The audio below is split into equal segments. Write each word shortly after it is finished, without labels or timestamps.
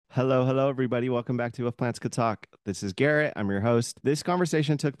Hello, everybody. Welcome back to If Plants Could Talk. This is Garrett. I'm your host. This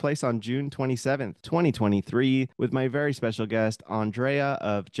conversation took place on June 27th, 2023, with my very special guest, Andrea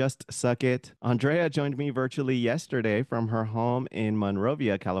of Just Suck It. Andrea joined me virtually yesterday from her home in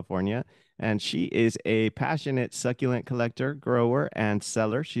Monrovia, California, and she is a passionate succulent collector, grower, and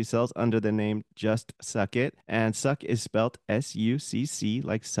seller. She sells under the name Just Suck It, and Suck is spelled Succ,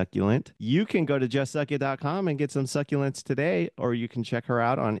 like succulent. You can go to justsuckit.com and get some succulents today, or you can check her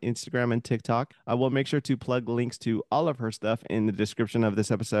out on Instagram and TikTok. I will make sure to plug links to all of her stuff in the description of this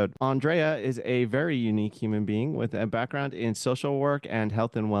episode. Andrea is a very unique human being with a background in social work and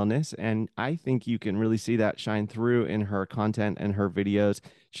health and wellness, and I think you can really see that shine through in her content and her videos.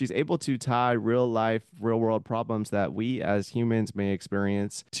 She's able to tie real life, real world problems that we as humans may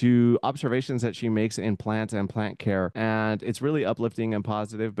experience to observations that she makes in plants and plant care. And it's really uplifting and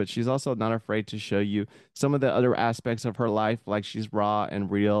positive, but she's also not afraid to show you some of the other aspects of her life, like she's raw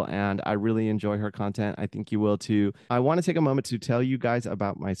and real. And I really enjoy her content. I think you will too. I want to take a moment to tell you guys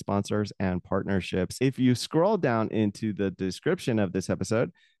about my sponsors and partnerships. If you scroll down into the description of this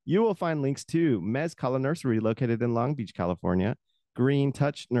episode, you will find links to Mezcala Nursery located in Long Beach, California, Green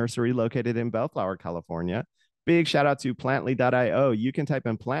Touch Nursery located in Bellflower, California. Big shout out to plantly.io. You can type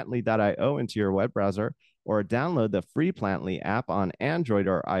in plantly.io into your web browser or download the free Plantly app on Android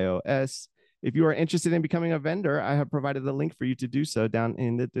or iOS. If you are interested in becoming a vendor, I have provided the link for you to do so down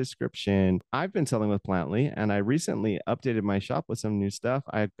in the description. I've been selling with Plantly, and I recently updated my shop with some new stuff.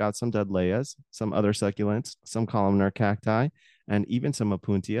 I've got some Dudleyas, some other succulents, some columnar cacti, and even some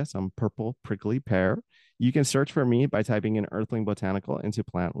Opuntia, some purple prickly pear. You can search for me by typing in Earthling Botanical into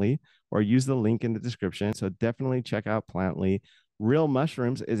Plantly or use the link in the description. So definitely check out Plantly. Real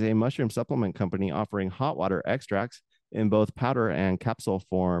Mushrooms is a mushroom supplement company offering hot water extracts in both powder and capsule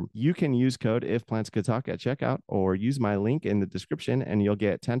form. You can use code If Plants Could Talk at checkout or use my link in the description and you'll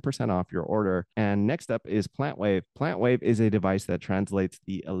get 10% off your order. And next up is PlantWave. PlantWave is a device that translates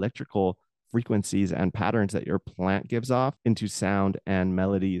the electrical frequencies and patterns that your plant gives off into sound and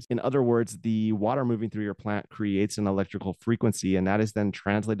melodies. In other words, the water moving through your plant creates an electrical frequency, and that is then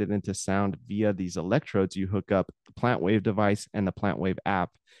translated into sound via these electrodes. You hook up the Plant Wave device and the Plant Wave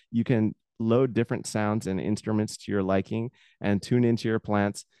app. You can load different sounds and instruments to your liking and tune into your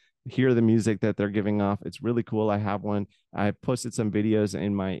plants, hear the music that they're giving off. It's really cool. I have one. I posted some videos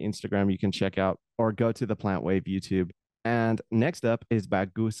in my Instagram you can check out, or go to the Plant Wave YouTube. And next up is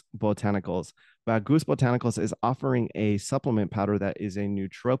Bagus Botanicals. Bagus Botanicals is offering a supplement powder that is a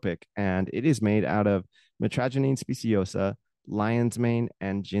nootropic, and it is made out of Metragenine speciosa, lion's mane,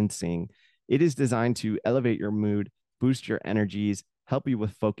 and ginseng. It is designed to elevate your mood, boost your energies, help you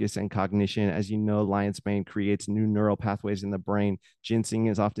with focus and cognition. As you know, lion's mane creates new neural pathways in the brain. Ginseng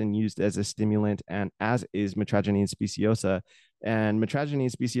is often used as a stimulant, and as is Metragenine speciosa. And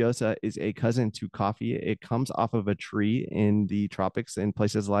Metragenine speciosa is a cousin to coffee. It comes off of a tree in the tropics in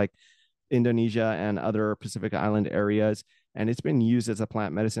places like Indonesia and other Pacific Island areas. And it's been used as a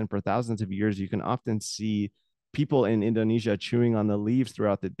plant medicine for thousands of years. You can often see people in Indonesia chewing on the leaves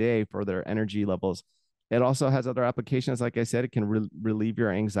throughout the day for their energy levels. It also has other applications. Like I said, it can relieve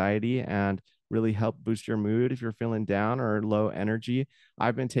your anxiety and really help boost your mood if you're feeling down or low energy.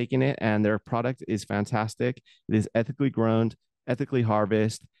 I've been taking it, and their product is fantastic. It is ethically grown, ethically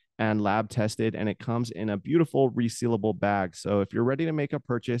harvested, and lab tested, and it comes in a beautiful resealable bag. So if you're ready to make a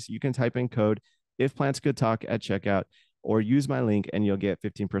purchase, you can type in code If Plants Could Talk at checkout or use my link and you'll get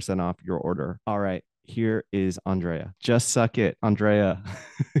 15% off your order. All right, here is Andrea. Just suck it, Andrea.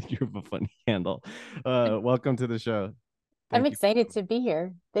 You have a funny handle. Welcome to the show. I'm Thank you. excited to be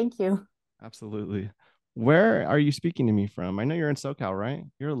here. Thank you. Absolutely. Where are you speaking to me from? I know you're in SoCal, right?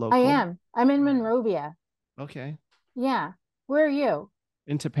 You're a I local. am. I'm in Monrovia. Okay. Yeah. Where are you?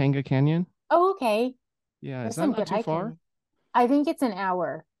 In Topanga Canyon? Oh, okay. Yeah, is There's that some not good too hiking. far? I think it's an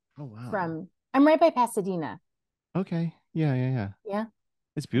hour Oh, wow. from, I'm right by Pasadena. Okay. Yeah. Yeah.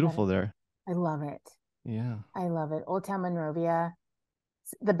 It's I bet beautiful there. I love it. Yeah. I love it. Old Town Monrovia.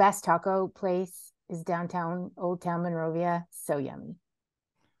 The best taco place is downtown Old Town Monrovia. So yummy.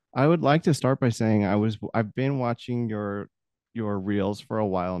 I would like to start by saying I've been watching your reels for a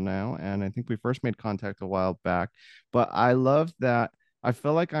while now, and I think we first made contact a while back. But I love that I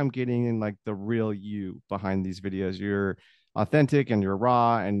feel like I'm getting in like the real you behind these videos. You're authentic and you're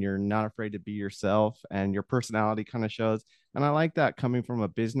raw and you're not afraid to be yourself, and your personality kind of shows. And I like that coming from a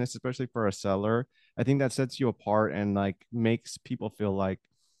business, especially for a seller. I think that sets you apart and like makes people feel like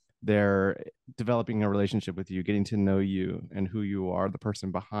they're developing a relationship with you, getting to know you and who you are, the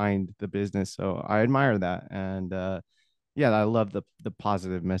person behind the business. So I admire that, and yeah, I love the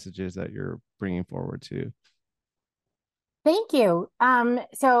positive messages that you're bringing forward too. Thank you.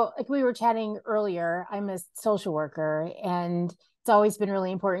 So like we were chatting earlier, I'm a social worker and it's always been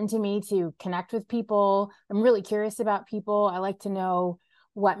really important to me to connect with people. I'm really curious about people. I like to know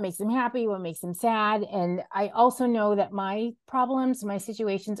what makes them happy, what makes them sad. And I also know that my problems, my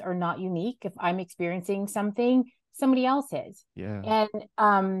situations are not unique. If I'm experiencing something, somebody else is. Yeah. And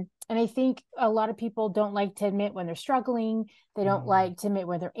I think a lot of people don't like to admit when they're struggling. They don't Mm. like to admit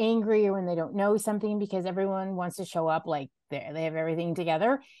when they're angry or when they don't know something because everyone wants to show up like they have everything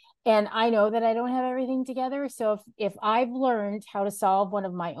together. And I know that I don't have everything together. So if I've learned how to solve one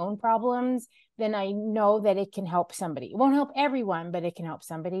of my own problems, then I know that it can help somebody. It won't help everyone, but it can help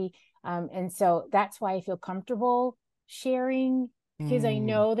somebody. And so that's why I feel comfortable sharing because I Mm.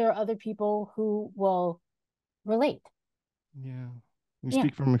 know there are other people who will relate. Yeah. You Yeah.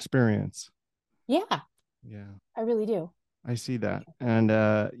 speak from experience. Yeah, Yeah. I really do. I see that.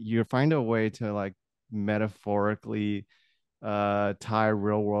 And you find a way to like metaphorically tie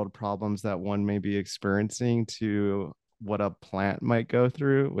real world problems that one may be experiencing to what a plant might go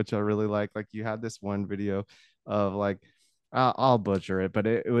through, which I really like. Like you had this one video of like, I'll butcher it, but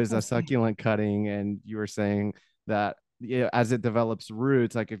it was a Okay. succulent cutting, and you were saying that yeah, as it develops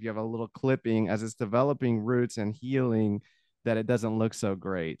roots, like if you have a little clipping, as it's developing roots and healing, that it doesn't look so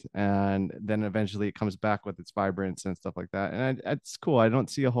great, and then eventually it comes back with its vibrance and stuff like that. And it's cool. I don't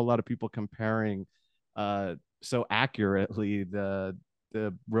see a whole lot of people comparing so accurately the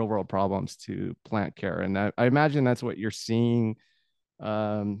real world problems to plant care, and I imagine that's what you're seeing,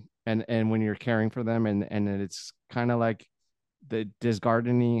 and when you're caring for them, and it's kind of like the does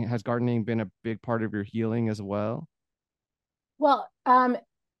gardening has gardening been a big part of your healing as well? Well,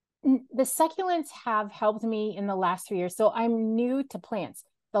 the succulents have helped me in the last 3 years. So I'm new to plants.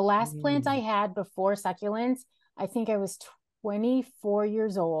 The last plant I Mm, had before succulents, I think I was 24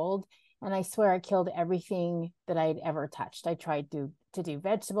 years old. And I swear I killed everything that I'd ever touched. I tried to do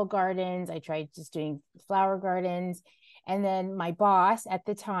vegetable gardens. I tried just doing flower gardens. And then my boss at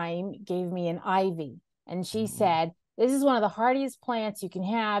the time gave me an ivy. And she mm, said, this is one of the hardiest plants you can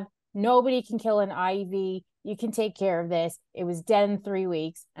have. Nobody can kill an ivy. You can take care of this. It was dead in 3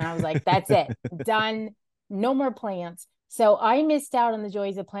 weeks. And I was like, that's it, done. No more plants. So I missed out on the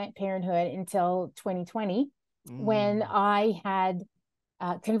joys of plant parenthood until 2020 when mm, I had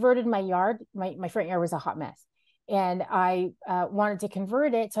converted my yard. My front yard was a hot mess. And I wanted to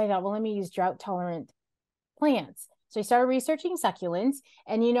convert it. So I thought, well, let me use drought tolerant plants. So I started researching succulents.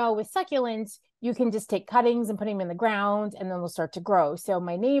 And with succulents, you can just take cuttings and put them in the ground and then they'll start to grow. So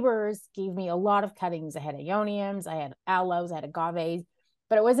my neighbors gave me a lot of cuttings. I had aeoniums, I had aloes, I had agaves,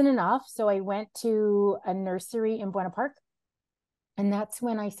 but it wasn't enough. So I went to a nursery in Buena Park. And that's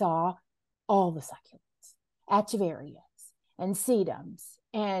when I saw all the succulents, acheverias and sedums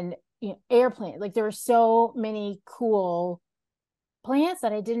and air plant. Like there were so many cool plants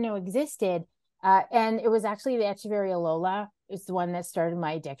that I didn't know existed. And it was actually the Echeveria Lola. It's the one that started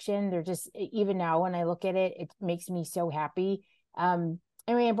my addiction. They're just, even now when I look at it, it makes me so happy.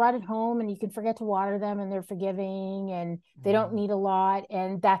 I mean, I brought it home and you can forget to water them and they're forgiving and they don't mm. need a lot.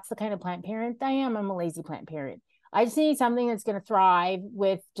 And that's the kind of plant parent I am. I'm a lazy plant parent. I just need something that's going to thrive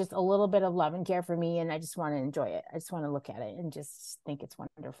with just a little bit of love and care for me. And I just want to enjoy it. I just want to look at it and just think it's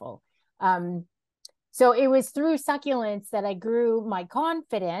wonderful. Um, so it was through succulents that I grew my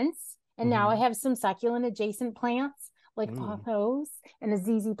confidence. And now I Mhm. have some succulent adjacent plants like Ooh, pothos and a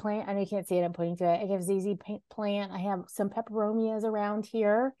ZZ plant. I know you can't see it, I'm pointing to it. I have ZZ plant. I have some peperomias around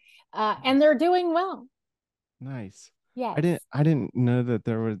here, and they're doing well. nice. I didn't Yes. I didn't know that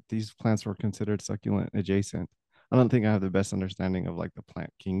there were these plants were considered succulent adjacent. I don't think I have the best understanding of like the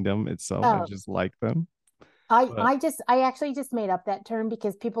plant kingdom itself. I Oh, just like them. I But I just I actually just made up that term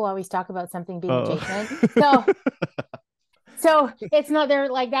because people always talk about something being oh, adjacent. So it's not there,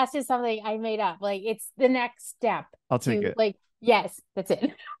 like that's just something I made up. Like it's the next step I'll take to it. like, yes, that's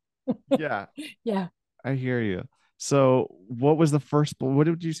it. Yeah, Yeah. I hear you. So, what was the first? What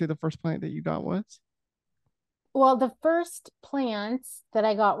did you say the first plant that you got was? Well, the first plants that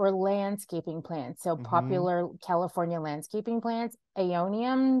I got were landscaping plants. So Mm-hmm. popular California landscaping plants,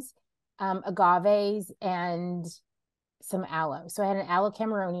 aeoniums, agaves, and some aloe. So I had an aloe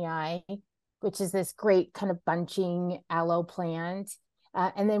cameronii, which is this great kind of bunching aloe plant.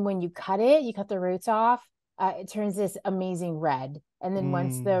 And then when you cut it, you cut the roots off, it turns this amazing red. And then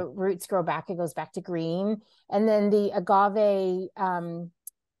once Mm, the roots grow back, it goes back to green. And then the agave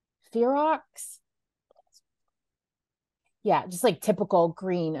ferox, yeah, just like typical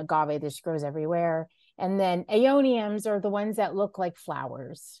green agave that just grows everywhere. And then aeoniums are the ones that look like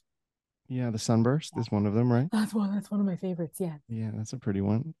flowers. yeah, the sunburst is one of them, right? That's one of my favorites. Yeah. Yeah, that's a pretty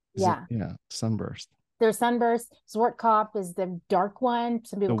one. Is it? Yeah. Yeah, sunburst. There's Sunburst. Zwartkop is the dark one.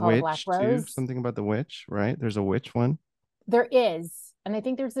 Some The people call it Black witch too. Rose. Something about the witch, right? There's a witch one. There is, and I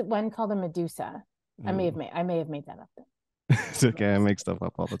think there's one called a Medusa. Ooh. I may have made that up. It's okay. I make stuff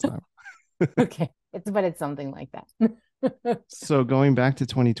up all the time. Okay, it's something like that. So going back to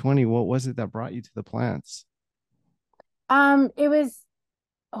 2020, what was it that brought you to the plants? It was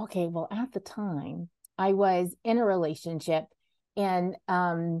okay. Well, at the time, I was in a relationship, and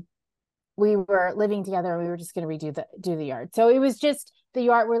we were living together. And we were just going to do the yard. So it was just the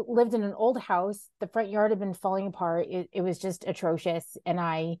yard. We lived in an old house. The front yard had been falling apart. It was just atrocious, and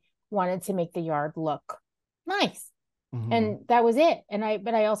I wanted to make the yard look nice. Mm-hmm. And that was it.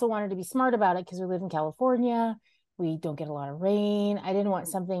 But I also wanted to be smart about it because we live in California. We don't get a lot of rain. I didn't want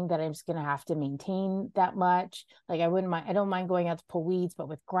something that I'm just going to have to maintain that much. Like I don't mind going out to pull weeds, but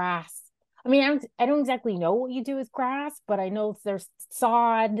with grass, I mean, I don't exactly know what you do with grass, but I know there's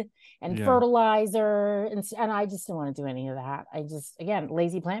sod and Yeah. fertilizer, and I just don't want to do any of that. I just, again,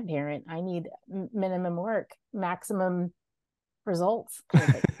 lazy plant parent. I need minimum work, maximum results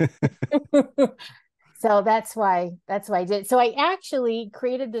kind of thing. So that's why I did. So I actually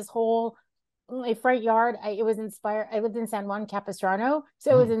created this whole my front yard. It was inspired. I lived in San Juan Capistrano,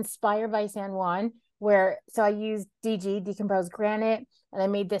 so it was Mm. inspired by San Juan. Where so I used DG decomposed granite, and I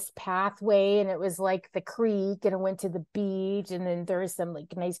made this pathway, and it was like the creek, and it went to the beach, and then there was some like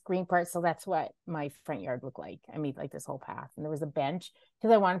nice green parts. So that's what my front yard looked like. I made like this whole path, and there was a bench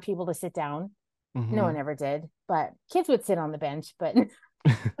because I wanted people to sit down. No Mm-hmm. one ever did, but kids would sit on the bench, but none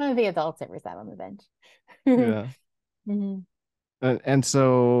of the adults ever sat on the bench. Yeah. Mhm. And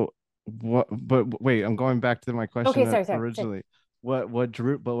so what, but wait, I'm going back to my Okay, question sorry. originally. What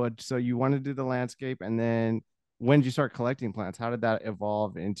drew, but what, so you want to do the landscape, and then when did you start collecting plants? How did that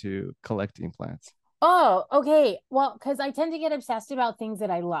evolve into collecting plants? Oh, okay. Well, because I tend to get obsessed about things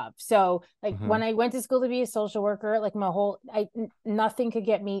that I love. So, like Uh-huh. when I went to school to be a social worker, like nothing could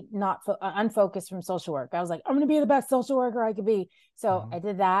get me not unfocused from social work. I was like, I'm going to be the best social worker I could be. So Uh-huh. I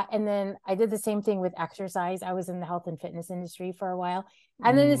did that, and then I did the same thing with exercise. I was in the health and fitness industry for a while,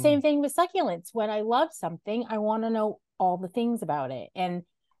 and then the Mm, same thing with succulents. When I love something, I want to know all the things about it, and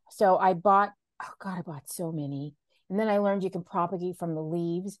so I bought. Oh God, I bought so many. And then I learned you can propagate from the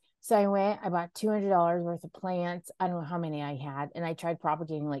leaves. So I bought $200 worth of plants. I don't know how many I had. And I tried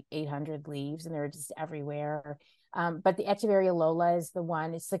propagating like 800 leaves, and they were just everywhere. But the Echeveria Lola is the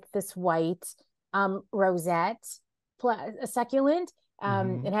one. It's like this white rosette a succulent.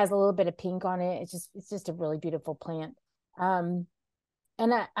 mm-hmm. It has a little bit of pink on it. It's just a really beautiful plant. Um,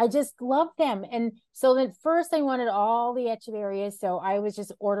 and I just love them. And so then first I wanted all the Echeverias. So I was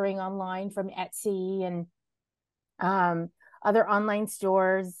just ordering online from Etsy and um, other online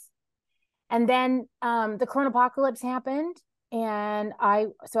stores. And then the Corona apocalypse happened, and I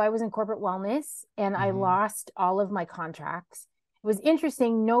was in corporate wellness, and I Mm-hmm. lost all of my contracts. It was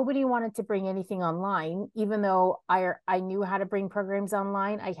interesting. Nobody wanted to bring anything online, even though I knew how to bring programs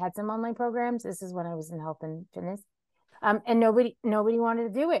online. I had some online programs. This is when I was in health and fitness, and nobody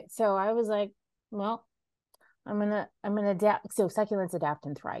wanted to do it. So I was like, well, I'm gonna adapt. So succulents adapt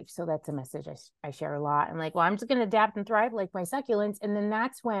and thrive. So that's a message I share a lot. I'm like, well, I'm just gonna adapt and thrive like my succulents. And then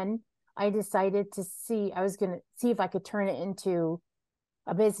that's when I decided to see I was gonna see if I could turn it into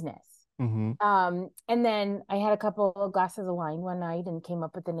a business. Mm-hmm. And then I had a couple of glasses of wine one night and came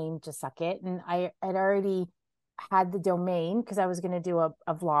up with the name Just Suck It. And I had already had the domain because I was going to do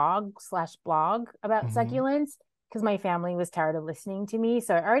a vlog slash blog about Mm-hmm. succulents because my family was tired of listening to me.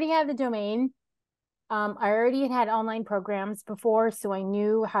 So I already had the domain. I already had online programs before, so I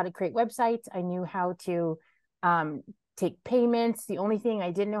knew how to create websites. I knew how to um, take payments. The only thing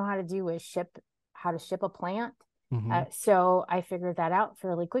I didn't know how to do was how to ship a plant. Mm-hmm. So I figured that out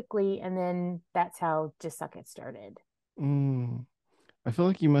fairly quickly, and then that's how Just Suck It started. Mm. I feel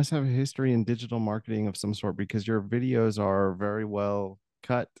like you must have a history in digital marketing of some sort because your videos are very well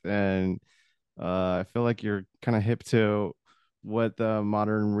cut, and I feel like you're kind of hip to what the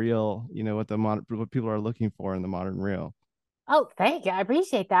modern reel, what people are looking for in the modern reel. Oh, thank you. I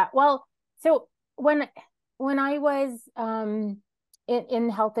appreciate that. Well, so when I was in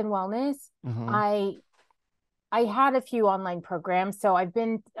health and wellness, Uh-huh. I I had a few online programs. So I've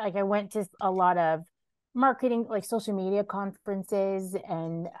been like I went to a lot of marketing, like social media conferences,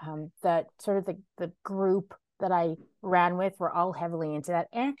 and the sort of the group that I ran with were all heavily into that.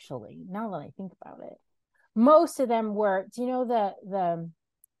 Actually, now that I think about it, most of them were. Do you know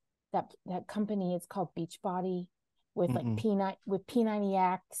that company? It's called Beachbody with like Mm-mm.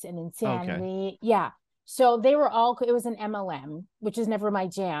 P90X and Okay. Insanity. Yeah. So they were all. It was an MLM, which is never my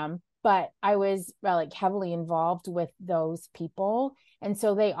jam, but I was like heavily involved with those people. And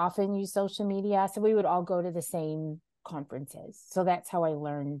so they often use social media. So we would all go to the same conferences. So that's how I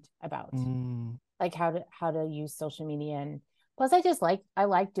learned about Mm. like how to use social media. And plus I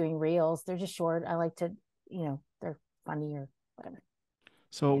like doing reels. They're just short. I like to, they're funny or whatever.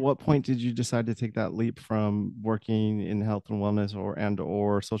 So, at Yeah. what point did you decide to take that leap from working in health and wellness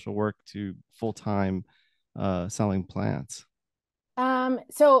or social work to full time selling plants?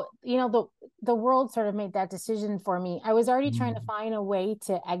 So the world sort of made that decision for me. I was already trying to Mm. find a way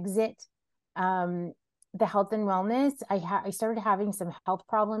to exit um the health and wellness. I started having some health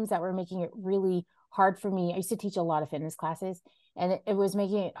problems that were making it really hard for me. I used to teach a lot of fitness classes, and it was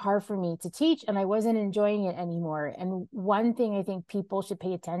making it hard for me to teach, and I wasn't enjoying it anymore. And one thing I think people should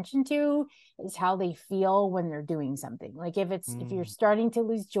pay attention to is how they feel when they're doing something. Like if you're Mm. starting to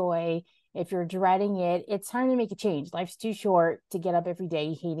lose joy, if you're dreading it, it's time to make a change. Life's too short to get up every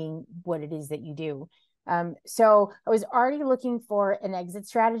day hating what it is that you do. So I was already looking for an exit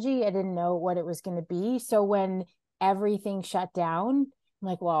strategy. I didn't know what it was going to be. So when everything shut down, I'm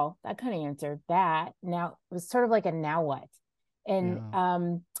like, well, that kind of answered that. Now it was sort of like a now what? And Yeah.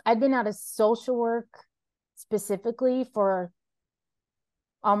 I'd been out of social work specifically for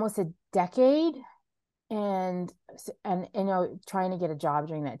almost a decade, and trying to get a job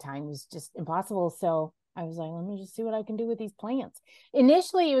during that time was just impossible. So I was like, let me just see what I can do with these plants.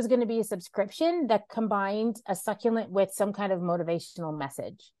 Initially it was going to be a subscription that combined a succulent with some kind of motivational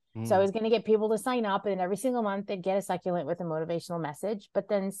message. So I Mm. was going to get people to sign up, and every single month they'd get a succulent with a motivational message. But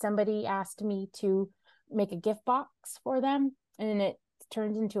then somebody asked me to make a gift box for them, and it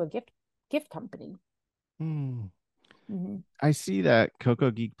turned into a gift company. Mm. Mm-hmm. I see that Coco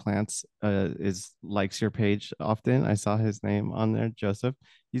Geek Plants is likes your page often. I saw his name on there, Joseph.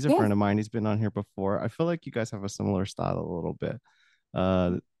 He's a Yes. friend of mine. He's been on here before. I feel like you guys have a similar style a little bit.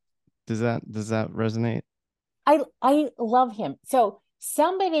 Uh, does that resonate? I love him. So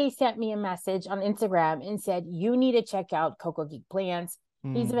somebody sent me a message on Instagram and said, you need to check out Coco Geek Plants.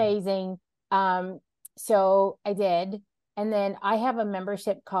 He's Mm. amazing. Um, so I did. And then I have a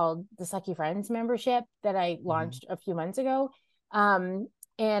membership called the Sucky Friends membership that I Mhm. launched a few months ago. Um,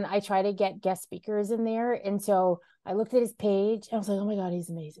 and I try to get guest speakers in there. And so I looked at his page and I was like, oh my God, he's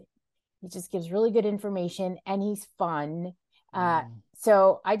amazing. He just gives really good information and he's fun. Mm.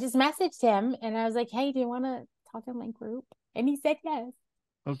 So I just messaged him and I was like, hey, do you want to talk in my group? And he said yes.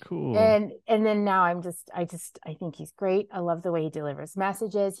 Oh, cool. And then now I think he's great. I love the way he delivers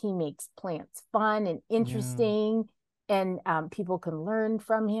messages. He makes plants fun and Yeah. interesting, and people can learn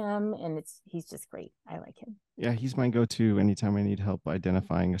from him. And he's just great. I like him. Yeah, he's my go-to anytime I need help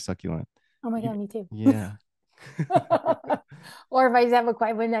identifying a succulent. Oh my You, God, me too. yeah. Or if I have a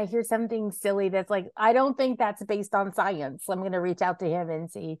question, when I hear something silly that's like, I don't think that's based on science, I'm going to reach out to him and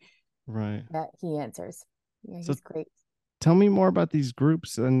see Right. that he answers. Yeah, So he's great. tell me more about these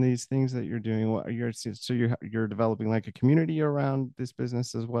groups and these things that you're doing. What you're so you're developing like a community around this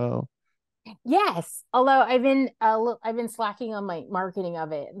business as well. Yes, although I've been slacking on my marketing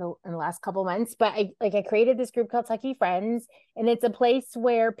of it in the last couple months, but I created this group called Sucky Friends, and it's a place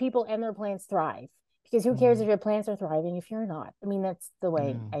where people and their plants thrive. Because who cares Mm. if your plants are thriving if you're not? I mean, that's the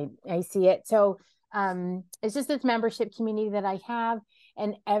way Yeah. I see it. So it's just this membership community that I have,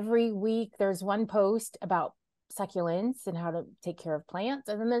 and every week there's one post about succulents and how to take care of plants,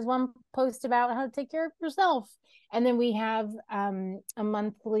 and then there's one post about how to take care of yourself. And then we have a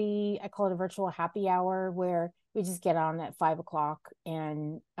monthly, I call it a virtual happy hour, where we just get on at 5 o'clock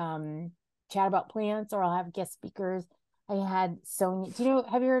and chat about plants, or I'll have guest speakers. I had Sonia.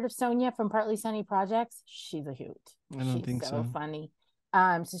 Have you heard of Sonia from Partly Sunny Projects? She's a hoot. I don't She's think so so. funny.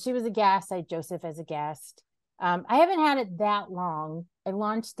 So she was a guest. I had Joseph as a guest. I haven't had it that long. I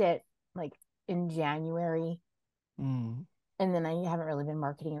launched it like in January, Mm. and then I haven't really been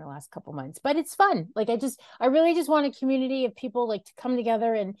marketing in the last couple months. But it's fun. Like I really just want a community of people like to come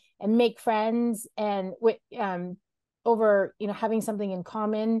together and make friends, and over having something in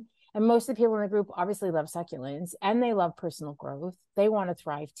common. And most of the people in the group obviously love succulents and they love personal growth. They want to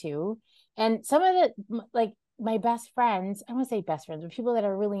thrive too. And some of the like my best friends, I won't say best friends, but people that I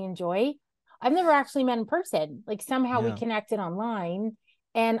really enjoy, I've never actually met in person. Like somehow we Yeah. connected online,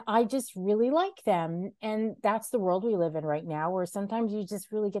 and I just really like them. And that's the world we live in right now, where sometimes you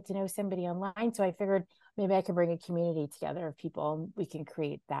just really get to know somebody online. So I figured maybe I could bring a community together of people and we can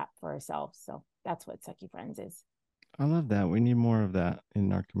create that for ourselves. So that's what Sucky Friends is. I love that. We need more of that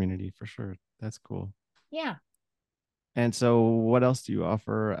in our community for sure. That's cool. Yeah. And so what else do you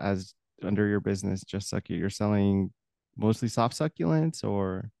offer as under your business? Just succulent. You're selling mostly soft succulents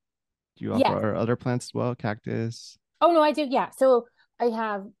or do you Yes. offer other plants as well? Cactus? Oh no, I do. Yeah. So I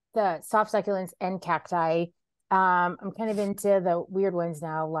have the soft succulents and cacti. I'm kind of into the weird ones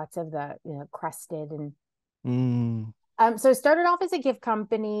now, lots of the, crusted and Mm, so I started off as a gift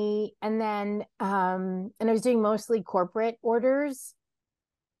company and then and I was doing mostly corporate orders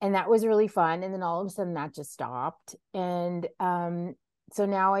and that was really fun. And then all of a sudden that just stopped. And so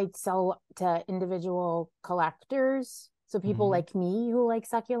now I sell to individual collectors. So people mhm, like me who like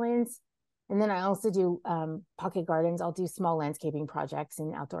succulents. And then I also do pocket gardens. I'll do small landscaping projects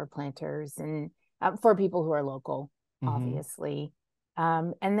and outdoor planters and for people who are local, mhm. obviously.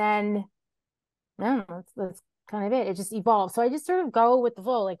 And then I don't know, that's kind of it. It just evolves. So I just sort of go with the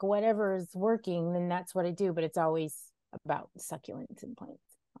flow, like whatever is working, then that's what I do. But it's always about succulents and plants,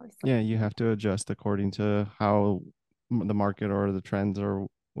 Yeah, obviously. you have to adjust according to how the market or the trends or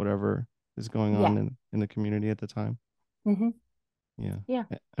whatever is going Yeah. on in the community at the time. Hmm. Yeah. Yeah.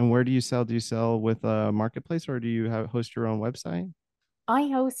 And where do you sell? Do you sell with a marketplace or do you have host your own website? I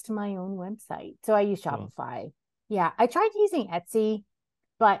host my own website. So I use Cool. Shopify. Yeah. I tried using Etsy,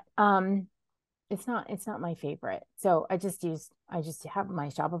 but it's not my favorite. So I just have my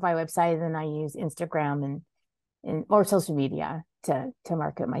Shopify website and then I use Instagram and or social media to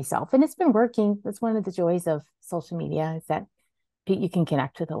market myself. And it's been working. That's one of the joys of social media is that you can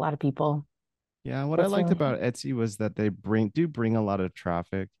connect with a lot of people. Yeah, what I That's liked really about Etsy was that they bring a lot of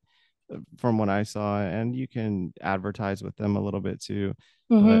traffic from what I saw, and you can advertise with them a little bit too.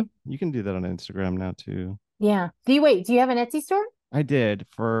 mm-hmm. But you can do that on Instagram now too. Yeah. Do you have an Etsy store? I did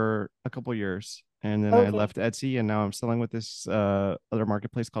for a couple years, and then I Okay. left Etsy, and now I'm selling with this other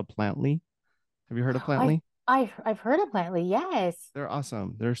marketplace called Plantly. Have you heard of I've Plantly? I've heard of Plantly. Yes. They're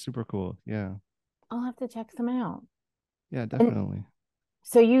awesome. They're super cool. Yeah, I'll have to check them out. yeah, And definitely.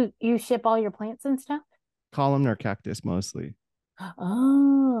 so you ship all your plants and stuff? Columnar cactus mostly.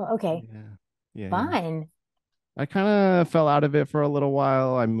 Oh, okay. Yeah, yeah. Fine. I kind of fell out of it for a little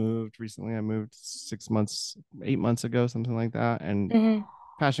while. I moved recently. I moved 6 months, 8 months ago, something like that. And Hmm.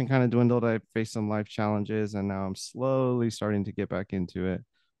 passion kind of dwindled. I faced some life challenges and now I'm slowly starting to get back into it.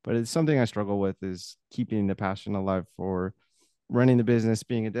 But it's something I struggle with is keeping the passion alive for running the business,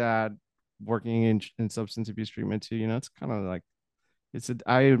 being a dad, working in substance abuse treatment too. It's kind of like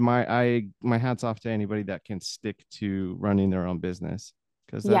my hats off to anybody that can stick to running their own business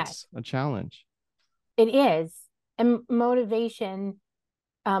because Yes, that's a challenge. it is. And motivation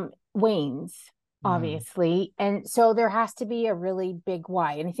wanes, Yeah. obviously. And so there has to be a really big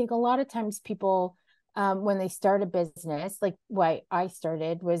why. And I think a lot of times people, when they start a business, like why I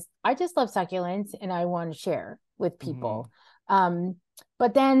started was I just love succulents and I want to share with Mm-hmm. people. Um,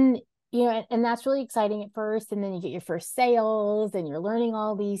 but then, and that's really exciting at first. And then you get your first sales and you're learning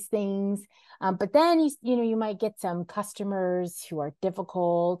all these things. But then you might get some customers who are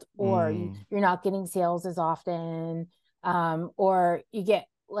difficult, or Mm, you're not getting sales as often, or you get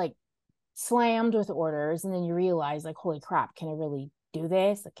like slammed with orders and then you realize like holy crap, can I really do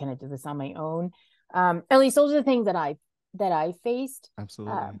this? Like, can I do this on my own? At least those are the things that I faced. uh,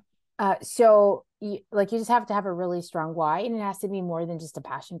 absolutely. so you just have to have a really strong why, and it has to be more than just a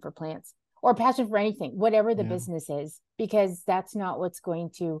passion for plants or a passion for anything, whatever the Yeah. business is, because that's not what's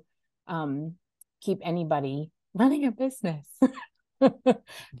going to um, keep anybody running a business. Right?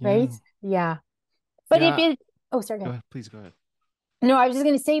 Yeah. Yeah. But if Yeah. it oh, sorry, go Go ahead. ahead. Please go ahead. No, I was just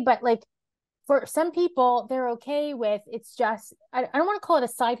going to say, but like for some people, they're okay with it's just, I don't want to call it a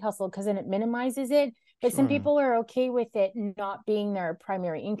side hustle because then it minimizes it. But some Sure. people are okay with it not being their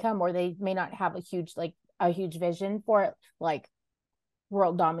primary income, or they may not have a huge vision for it, like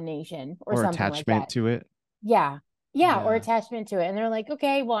world domination or Or something like attachment that. to it. Yeah. Yeah. Or Yeah. attachment to it. And they're like,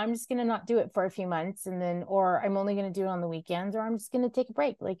 okay, well, I'm just going to not do it for a few months. And then, or I'm only going to do it on the weekends, or I'm just going to take a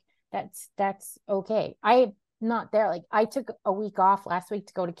break. Like that's okay. I'm not there. Like I took a week off last week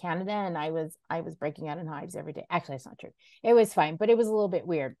to go to Canada and I was breaking out in hives every day. Actually, that's not true. It was fine, but it was a little bit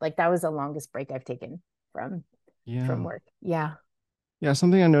weird. Like that was the longest break I've taken from Yeah. from work. Yeah. Yeah.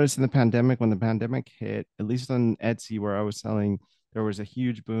 Something I noticed in the pandemic, when the pandemic hit, at least on Etsy where I was selling, there was a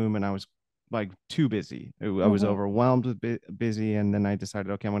huge boom and I was like too busy. I was Mm-hmm. overwhelmed with busy. And then I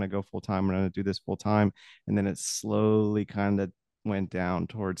decided, okay, I'm going to go full time. I'm going to do this full time. And then it slowly kind of went down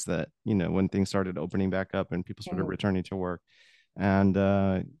towards that, when things started opening back up and people started Mm-hmm. returning to work. And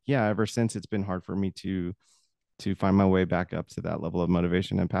yeah, ever since it's been hard for me to find my way back up to that level of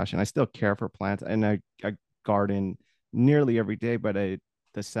motivation and passion. I still care for plants and I garden nearly every day, but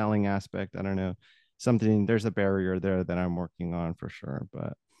the selling aspect, I don't know, there's a barrier there that I'm working on for sure.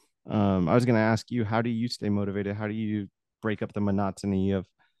 But I was going to ask you, how do you stay motivated? How do you break up the monotony of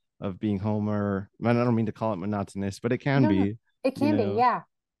being home? Or I don't mean to call it monotonous, but it can No, no, be, it you can be. know. Yeah.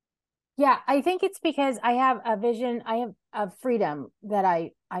 Yeah, I think it's because I have a vision, I have a freedom that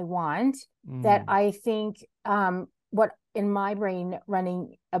I want, that Mm, I think what in my brain,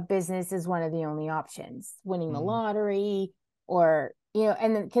 running a business is one of the only options, winning the mm, lottery, or,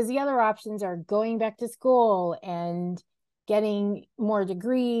 and then because the other options are going back to school and getting more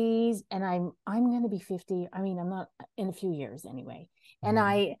degrees. And I'm going to be 50. I mean, I'm not, in a few years anyway. And mm,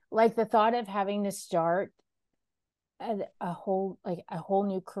 I like the thought of having to start a whole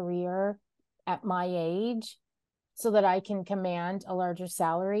new career at my age so that I can command a larger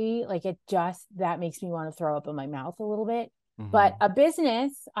salary. Like, that makes me want to throw up in my mouth a little bit. But mm, a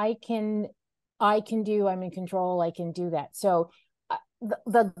business, I can do. I'm in control. I can do that. So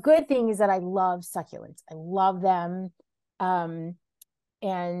the good thing is that I love succulents. I love them.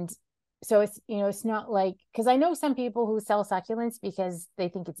 And so it's not like, because I know some people who sell succulents because they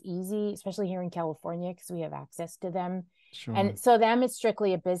think it's easy, especially here in California, because we have access to them. sure. And so them, it's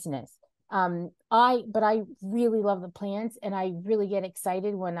strictly a business. But I really love the plants, and I really get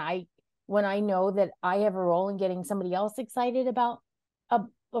excited when I know that I have a role in getting somebody else excited about of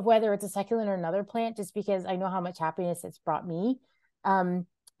whether it's a succulent or another plant, just because I know how much happiness it's brought me. Um,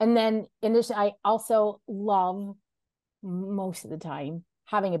 and then in addition, I also love, most of the time,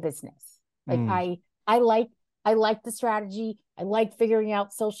 having a business. Like, Mm, I like the strategy. I like figuring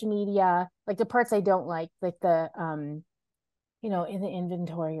out social media. Like, the parts I don't like the in the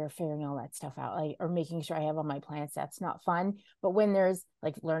inventory, or figuring all that stuff out, like, or making sure I have all my plants, that's not fun. But when there's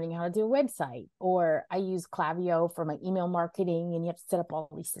like learning how to do a website, or I use Klaviyo for my email marketing, and you have to set up all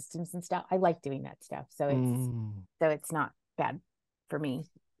these systems and stuff, I like doing that stuff. So it's mm. so it's not bad for me.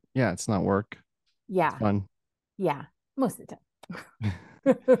 Yeah, it's not work. It's Yeah. fun. Yeah. Most of the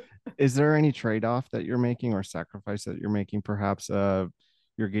time. Is there any trade-off that you're making or sacrifice that you're making? Perhaps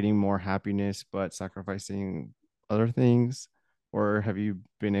you're getting more happiness but sacrificing other things, or have you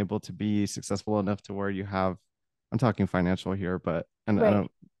been able to be successful enough to where you have, I'm talking financial here, but and I Right.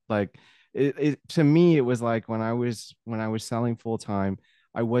 don't like it to me it was like when I was selling full time,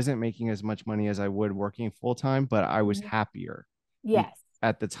 I wasn't making as much money as I would working full time, but I was Mhm. happier be, Yes.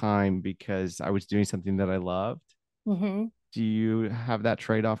 at the time because I was doing something that I loved. Hmm. Do you have that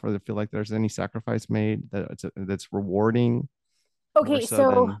trade-off, or feel like there's any sacrifice made that's rewarding more Okay, so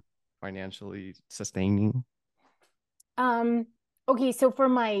so than financially sustaining? um okay, so for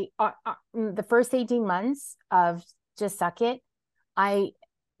my the first 18 months of just Suck It, I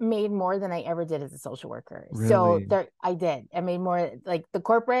made more than I ever did as a social worker. So Really? there, I did. I made more. Like, the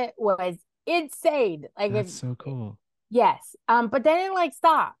corporate was insane. Like, That's so cool. yes. But then it like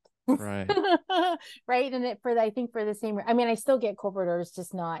stopped. Right. Right. And I think for the same, I mean, I still get corporate orders,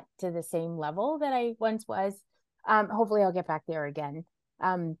 just not to the same level that I once was. Hopefully I'll get back there again.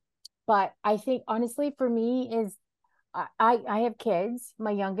 Um, but I think, honestly, for me, is I have kids.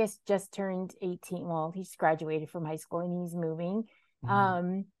 My youngest just turned 18. Well, he's graduated from high school and he's moving. Mhm.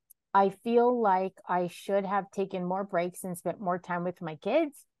 Um, I feel like I should have taken more breaks and spent more time with my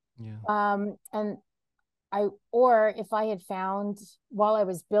kids. Yeah. And or if I had found, while I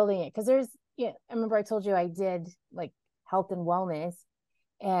was building it, because I remember I told you I did like health and wellness,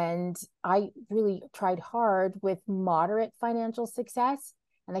 and I really tried hard with moderate financial success,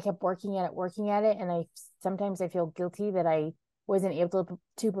 and I kept working at it. And sometimes I feel guilty that I wasn't able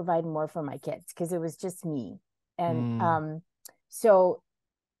to provide more for my kids because it was just me. And Mm, so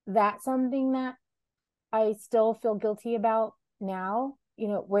that's something that I still feel guilty about now,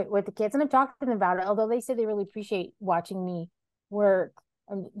 with the kids. And I've talked to them about it, although they say they really appreciate watching me work,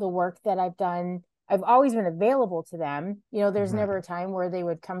 and the work that I've done. I've always been available to them. There's right. never a time where they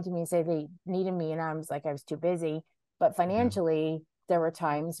would come to me and say they needed me, and I was like, I was too busy. But Yeah. financially, there were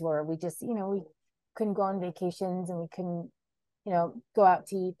times where we just, we couldn't go on vacations, and we couldn't, go out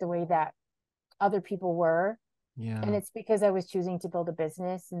to eat the way that other people were. And Yeah. it's because I was choosing to build a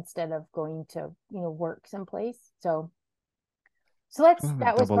business instead of going to, work someplace. So Kind of a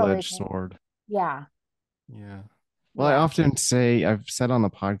that was probably, double-edged sword. yeah, Yeah. Well, I yeah. often say, I've said on the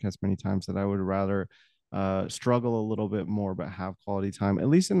podcast many times that I would rather struggle a little bit more, but have quality time, at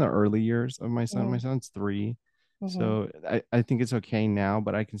least in the early years of my son. My Mm-hmm. son's 3. Mm-hmm. So I think it's okay now,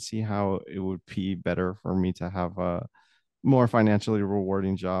 but I can see how it would be better for me to have a more financially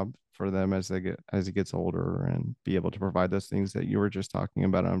rewarding job for them as he gets older and be able to provide those things that you were just talking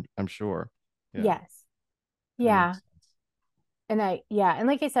about. I'm sure. Yeah, Yes. that Yeah. makes sense. And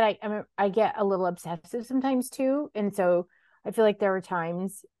like I said, I get a little obsessive sometimes too. And so I feel like there were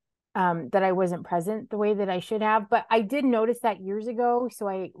times that I wasn't present the way that I should have. But I did notice that years ago. So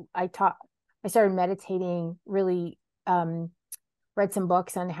I started meditating, really read some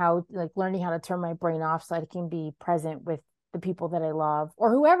books on how, like, learning how to turn my brain off so I can be present with the people that I love,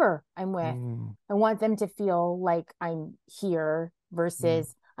 or whoever I'm with. Mm, I want them to feel like I'm here yeah.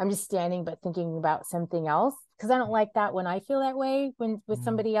 versus I'm just standing but thinking about something else, because I don't like that when I feel that way when with Mm.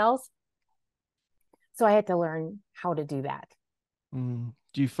 somebody else. So I had to learn how to do that.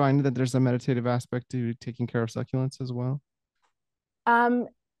 Do you find that there's a meditative aspect to taking care of succulents as well? Um,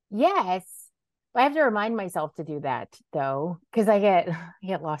 yes. I have to remind myself to do that though, because I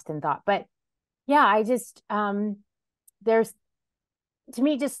get lost in thought. But yeah, I just there's to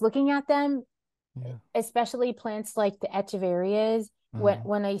me just looking at them, Yeah. especially plants like the echeverias, Uh,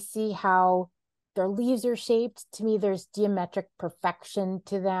 when I see how their leaves are shaped, to me there's geometric perfection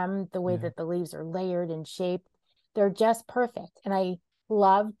to them, the way yeah. that the leaves are layered and shaped. They're just perfect. And I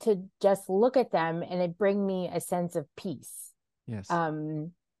love to just look at them and it bring me a sense of peace. Yes.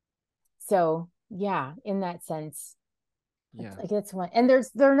 Um, so yeah, in that sense, it's Yeah. like it's one. And there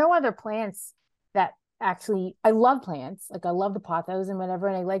are no other plants that actually I love plants. Like I love the pothos and whatever,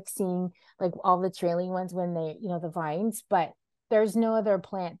 and I like seeing like all the trailing ones when they, the vines, but there's no other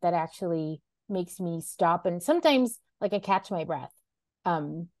plant that actually makes me stop. And sometimes like I catch my breath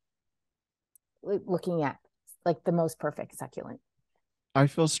um looking at like the most perfect succulent. I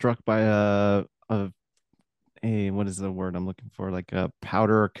feel struck by a what is the word I'm looking for? Like a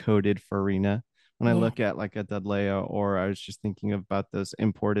powder coated farina. When I Yeah. look at like a Dudleya, or I was just thinking about those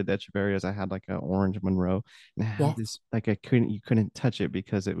imported echeverias. I had like an orange Monroe, and it had Yes. this like you couldn't touch it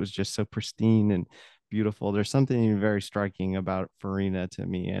because it was just so pristine and beautiful. There's something very striking about farina to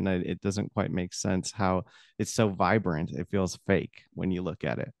me, and it doesn't quite make sense how it's so vibrant. It feels fake when you look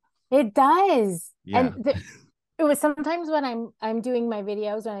at it. It does. Yeah. It was sometimes when I'm doing my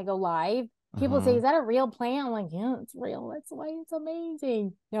videos when I go live, people say, Uh-huh. "Is that a real plant?" I'm like, "Yeah, it's real. That's why it's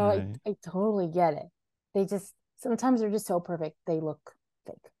amazing." Right. I totally get it. They just sometimes they're just so perfect they look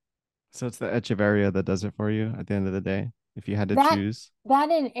fake. So it's the Echeveria that does it for you at the end of the day, if you had to That choose.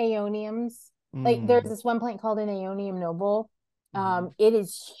 that in aeoniums, like there's Mm. this one plant called an aeonium noble. Mhm. It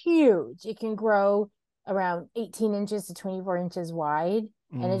is huge. It can grow around 18 inches to 24 inches wide.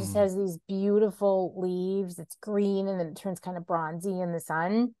 And it just Mm. has these beautiful leaves. It's green and then it turns kind of bronzy in the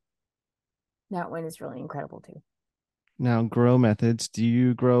sun. That one is really incredible too. Now, grow methods. Do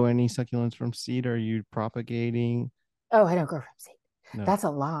you grow any succulents from seed? Are you propagating? Oh, I don't grow from seed. No, That's a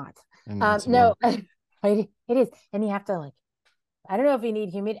lot. I know it's No, work. it is. And you have to like, I don't know if you need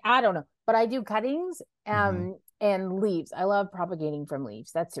humid. I don't know, but I do cuttings Uh-huh. and leaves. I love propagating from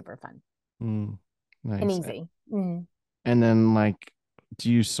leaves. That's super fun Mm. and Nice. easy. Mm. And then, like, do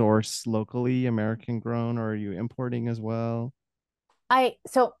you source locally, American grown, or are you importing as well? I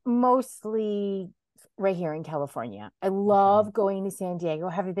so mostly right here in California. I Okay. love going to San Diego.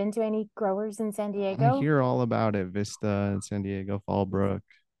 Have you been to any growers in San I Diego? hear all about it. Vista and San Diego, Fallbrook.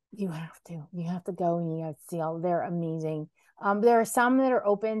 You have to. You have to go and you have to see all. They're amazing. There are some that are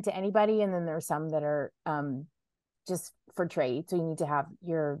open to anybody, and then there are some that are just for trade. So you need to have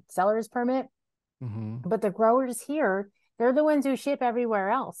your seller's permit. Mm-hmm. But the growers here, they're the ones who ship everywhere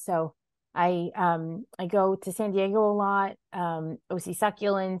else. So I go to San Diego a lot, OC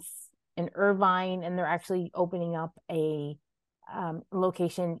Succulents in Irvine, and they're actually opening up a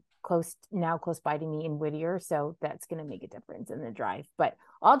location close by to me in Whittier. So that's gonna make a difference in the drive. But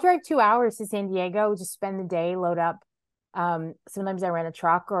I'll drive 2 hours to San Diego, just spend the day, load up. Sometimes I rent a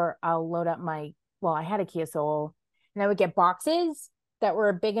truck or I'll load up I had a Kia Soul and I would get boxes that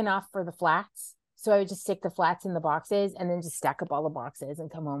were big enough for the flats. So I would just stick the flats in the boxes and then just stack up all the boxes and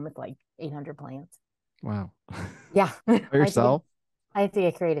come home with like 800 plants. Wow. Yeah. By yourself? I had to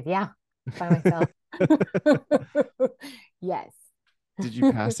get creative. Yeah. By myself. Yes. Did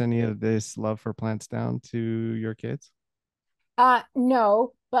you pass any of this love for plants down to your kids?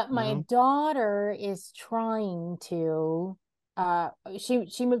 No, but my No. daughter is trying to uh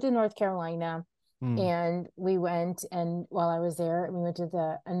she moved to North Carolina Hmm. and we went and while I was there, we went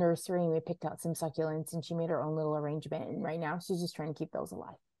to a nursery and we picked out some succulents and she made her own little arrangement and right now she's just trying to keep those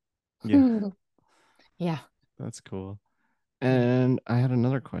alive. Yeah, Yeah. that's cool. Yeah. And I had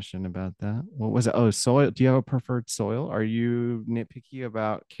another question about that. What was it? Oh, soil. Do you have a preferred soil? Are you nitpicky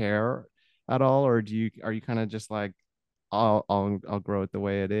about care at all, or are you kind of just like I'll grow it the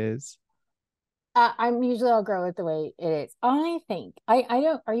way it is? I'll grow it the way it is. I think I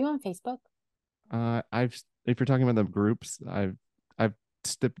don't are you on Facebook? I've if you're talking about the groups, I've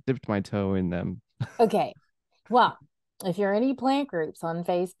dipped my toe in them. Okay. Well, if you're any plant groups on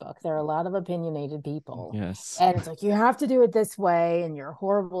Facebook, there are a lot of opinionated people. Yes. And it's like you have to do it this way, and you're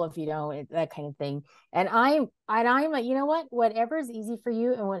horrible if you don't, that kind of thing. And I'm like, you know what? Whatever is easy for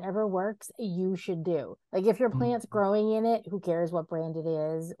you and whatever works, you should do. Like if your plant's growing in it, who cares what brand it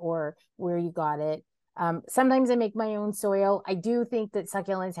is or where you got it? Sometimes I make my own soil. I do think that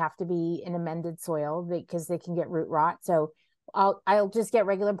succulents have to be in amended soil because they can get root rot. So I'll just get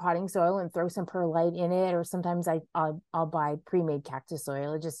regular potting soil and throw some perlite in it, or sometimes I'll buy pre-made cactus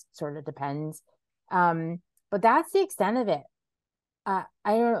soil. It just sort of depends. But that's the extent of it. I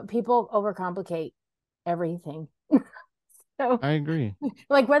don't know. People overcomplicate everything. So, I agree.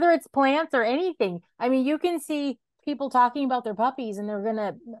 like whether it's plants or anything, I mean, you can see people talking about their puppies, and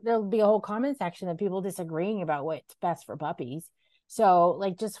there'll be a whole comment section of people disagreeing about what's best for puppies. So,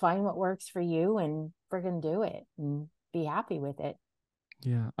 like, just find what works for you and friggin' do it and be happy with it.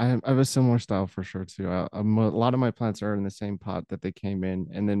 Yeah, I have a similar style for sure too. A lot of my plants are in the same pot that they came in,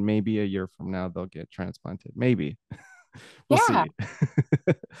 and then maybe a year from now they'll get transplanted. Maybe we'll Yeah.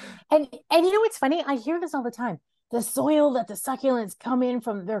 see. And you know what's funny? I hear this all the time. The soil that the succulents come in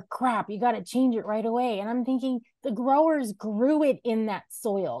from, they're crap. You got to change it right away. And I'm thinking the growers grew it in that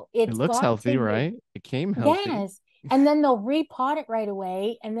soil. It It's looks got healthy, to, right? It came healthy. yes. And then they'll repot it right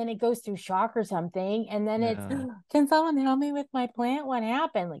away. And then it goes through shock or something. And then it's, Yeah, can someone help me with my plant? What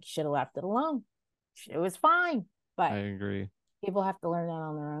happened? Like, should have left it alone. It was fine. I But agree. people have to learn that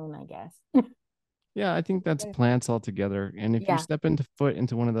on their own, I guess. Yeah, I think that's plants altogether. And if you Yeah. step into foot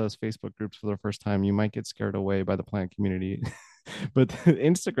into one of those Facebook groups for the first time, you might get scared away by the plant community. But the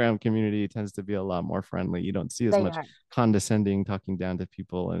Instagram community tends to be a lot more friendly. You don't see as They much are. condescending talking down to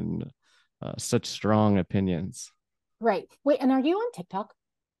people and such strong opinions. Right. Wait, and are you on TikTok?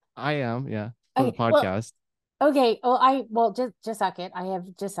 I am, yeah, for the Okay. Well, podcast. okay. Well, just suck it. I have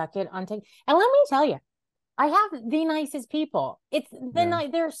just suck it on TikTok. And let me tell you, I have the nicest people. It's the Yeah.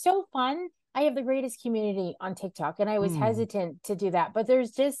 night, they're so fun. I have the greatest community on TikTok, and I was Mm, hesitant to do that, but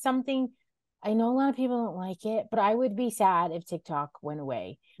there's just something. I know a lot of people don't like it, but I would be sad if TikTok went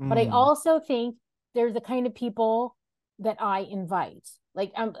away. But I mm. also think they're the kind of people that I invite.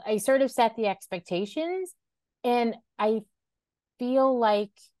 Like, I sort of set the expectations, and I feel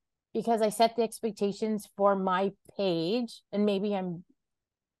like because I set the expectations for my page, and maybe I'm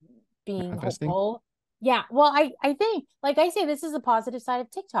being Manifesting. hopeful. Yeah, well, I think, like I say, this is a positive side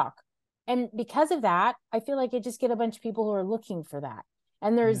of TikTok. And because of that, I feel like I just get a bunch of people who are looking for that.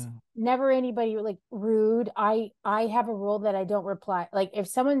 And there's Yeah. never anybody like rude. I have a rule that I don't reply. Like if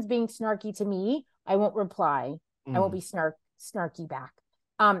someone's being snarky to me, I won't reply. I won't Mm. be snarky back.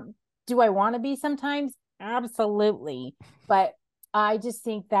 Um, do I want to be sometimes? Absolutely. But I just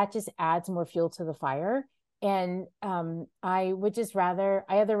think that just adds more fuel to the fire. And I would just rather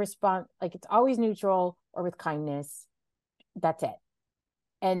I either respond like it's always neutral or with kindness. That's it.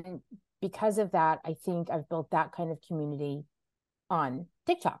 And because of that, I think I've built that kind of community on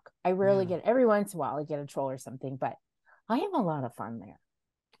TikTok. I rarely Yeah. get, every once in a while I get a troll or something, but I have a lot of fun there.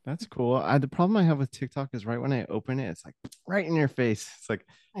 That's cool. The problem I have with TikTok is right when I open it, it's like right in your face. It's like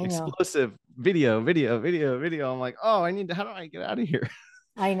I know. explosive video, video, video, video. I'm like, oh, how do I get out of here?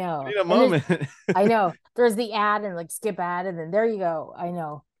 I I know. need a And there's moment. I know. There's the ad and like skip ad and then there you go. I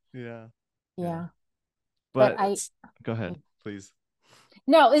know. Yeah. Yeah. Yeah. But But go ahead, please.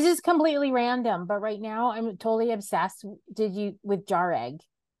 no, this is completely random, but right now I'm totally obsessed. Did you with jar egg?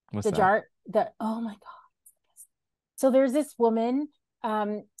 What's The that? jar the oh my god. So there's this woman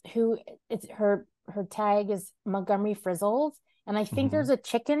who it's her tag is Montgomery Frizzles. And I think Hmm. there's a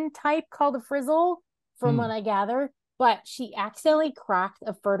chicken type called a frizzle from what Mm. I gather. But she accidentally cracked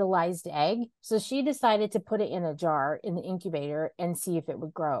a fertilized egg. So she decided to put it in a jar in the incubator and see if it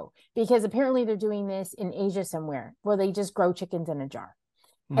would grow. Because apparently they're doing this in Asia somewhere where they just grow chickens in a jar.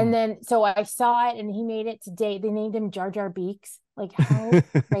 And Mm. then so I saw it and he made it today. They named him Jar Jar Beaks. Like, how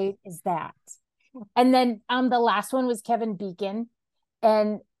great is that? And then the last one was Kevin Beacon.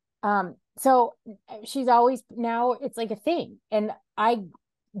 And so she's always now it's like a thing. And I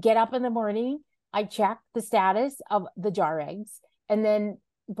get up in the morning, I check the status of the jar eggs, and then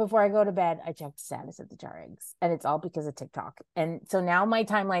before I go to bed, I check the status of the jar eggs. And it's all because of TikTok. And so now my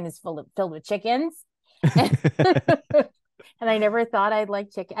timeline is filled with chickens. And, and I never thought I'd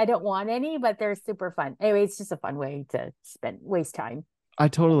like chicken. I don't want any, but they're super fun. Anyway, it's just a fun way to waste time. I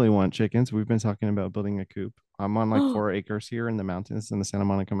totally want chickens. We've been talking about building a coop. I'm on like 4 acres here in the mountains, in the Santa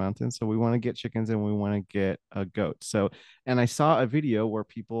Monica Mountains. So we want to get chickens and we want to get a goat. So, and I saw a video where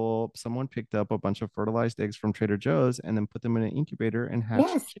someone picked up a bunch of fertilized eggs from Trader Joe's and then put them in an incubator and hatched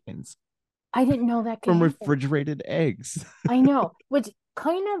Yes, chickens I didn't know that could from happen. refrigerated eggs. I know, which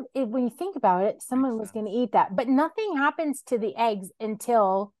kind of, when you think about it, Makes someone was going to sense. eat that. But nothing happens to the eggs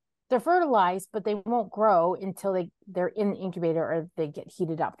until they're fertilized, but they won't grow until they're in the incubator or they get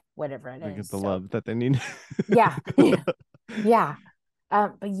heated up, whatever it They get is. the So love that they need. yeah, yeah.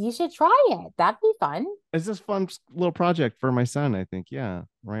 But you should try it. That'd be fun. It's just fun little project for my son, I think. Yeah,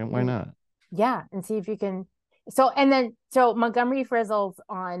 right. Why not? Yeah, and see if you can. So and then so Montgomery Frizzles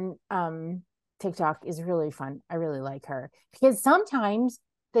on TikTok is really fun. I really like her because sometimes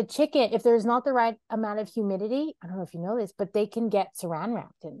the chicken, if there's not the right amount of humidity, I don't know if you know this, but they can get saran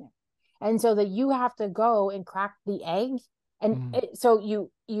wrapped in there. And so that you have to go and crack the egg. And Mm. so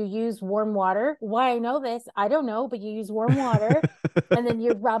you use warm water. Why I know this, I don't know, but you use warm water and then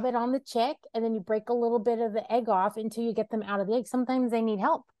you rub it on the chick and then you break a little bit of the egg off until you get them out of the egg. Sometimes they need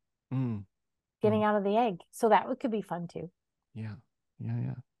help Mm. getting Mm. out of the egg. So that could be fun too. Yeah. Yeah.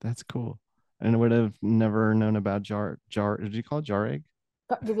 Yeah. That's cool. And I would have never known about did you call it jar egg?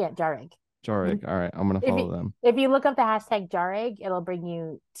 Yeah, jar egg. Jar egg. All right. I'm going to if follow you them. if you look up the hashtag jar egg, it'll bring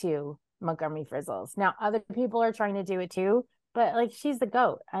you to Montgomery Frizzles. Now, other people are trying to do it too, but like she's the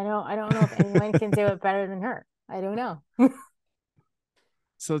goat. I don't know if anyone can do it better than her. I don't know.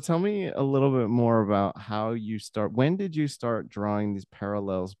 So tell me a little bit more about how you start. When did you start drawing these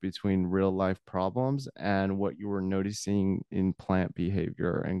parallels between real life problems and what you were noticing in plant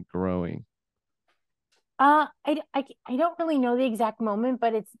behavior and growing? I don't really know the exact moment,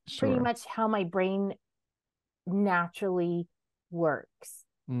 but it's pretty Sure. much how my brain naturally works.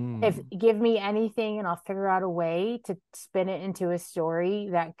 If Mm. give me anything and I'll figure out a way to spin it into a story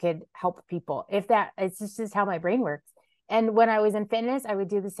that could help people. If that it's just how my brain works. And when I was in fitness, I would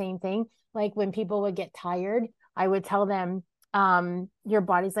do the same thing. Like when people would get tired, I would tell them, your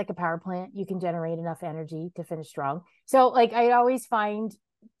body's like a power plant. You can generate enough energy to finish strong. So like I always find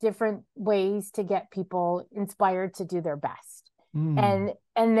different ways to get people inspired to do their best. Mm.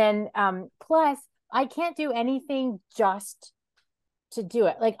 And then plus I can't do anything just to do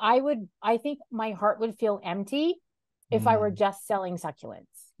it. Like I think my heart would feel empty if I were Mm. just selling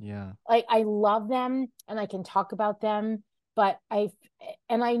succulents. Yeah. Like I love them and I can talk about them, but I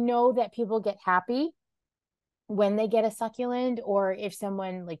know that people get happy when they get a succulent, or if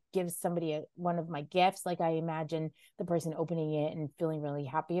someone like gives somebody one of my gifts, like I imagine the person opening it and feeling really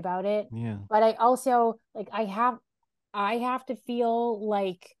happy about it. Yeah. But I also like I have to feel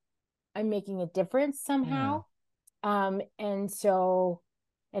like I'm making a difference Yeah. somehow. And so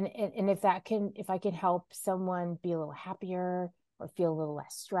and if I can help someone be a little happier or feel a little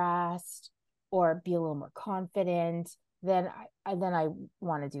less stressed or be a little more confident, then I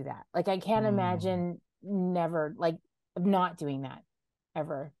want to do that. Like I can't Mm. imagine never like not doing that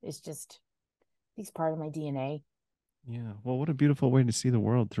ever. It's just it's part of my DNA. Yeah. Well, what a beautiful way to see the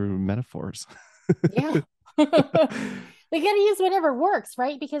world through metaphors. Yeah. We got to use whatever works,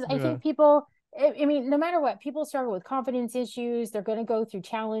 right? Because I Yeah. think people, I mean, no matter what, people struggle with confidence issues. They're going to go through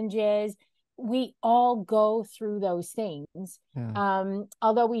challenges. We all go through those things. Yeah.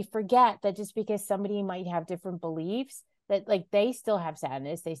 Although we forget that just because somebody might have different beliefs, that like they still have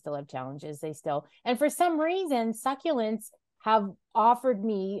sadness, they still have challenges, they still, and for some reason, succulents have offered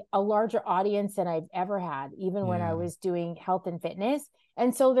me a larger audience than I've ever had, even when I Yeah. was doing health and fitness.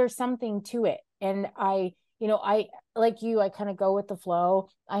 And so there's something to it. And I like you, I kind of go with the flow.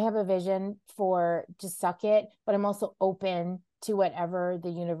 I have a vision for just suck it, but I'm also open to whatever the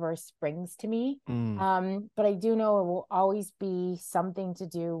universe brings to me. Mm. But I do know it will always be something to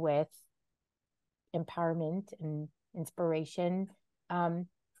do with empowerment and inspiration. Um,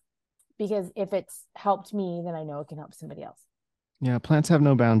 because if it's helped me, then I know it can help somebody else. Yeah. Plants have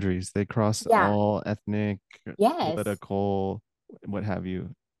no boundaries. They cross Yeah. all ethnic, Yes. political, what have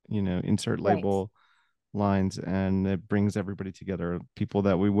you, insert Right. label lines, and it brings everybody together. People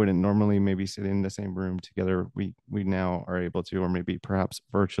that we wouldn't normally maybe sit in the same room together, we now are able to, or maybe perhaps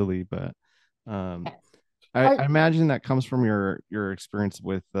virtually. But um, Yes. I Are, imagine that comes from your experience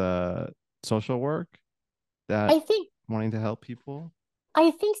with social work, that I think wanting to help people.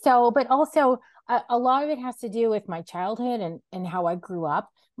 I think so, but also a lot of it has to do with my childhood and how I grew up.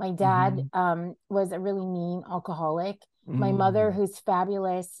 My dad Mm-hmm. was a really mean alcoholic. My mother, Mm. who's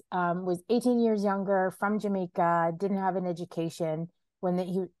fabulous, was 18 years younger, from Jamaica, didn't have an education when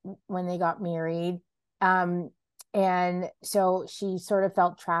they got married, um, and so she sort of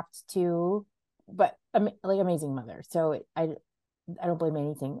felt trapped too. But like amazing mother, so I don't blame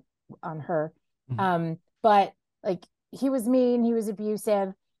anything on her. Mm. But like he was mean, he was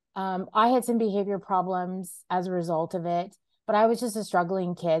abusive. I had some behavior problems as a result of it, but I was just a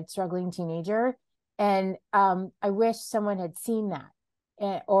struggling kid, struggling teenager. And I wish someone had seen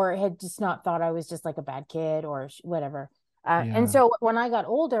that, or had just not thought I was just like a bad kid or whatever. And Yeah. so when I got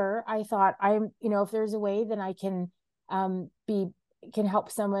older, I thought if there's a way that I can be can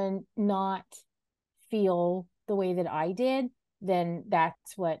help someone not feel the way that I did, then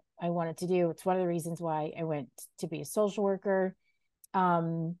that's what I wanted to do. It's one of the reasons why I went to be a social worker.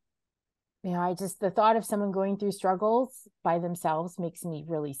 Um, I just the thought of someone going through struggles by themselves makes me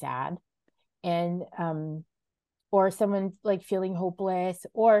really sad. And or someone like feeling hopeless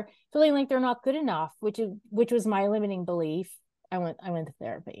or feeling like they're not good enough, which was my limiting belief. I went to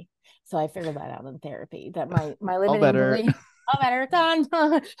therapy. So I figured that out in therapy, that my All limiting better. belief. Oh, better done.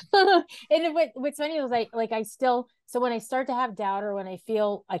 And what's funny is I still, so when I start to have doubt or when I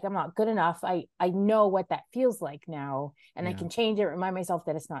feel like I'm not good enough, I know what that feels like now, and I Yeah. can change it, remind myself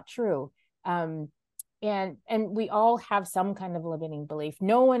that it's not true. um and we all have some kind of limiting belief.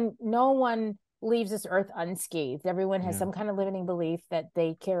 No one leaves this earth unscathed. Everyone has Yeah. some kind of limiting belief that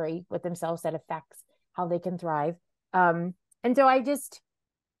they carry with themselves that affects how they can thrive. And so I just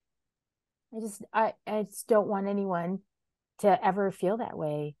don't want anyone to ever feel that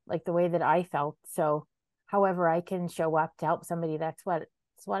way, like the way that I felt. So however I can show up to help somebody, that's what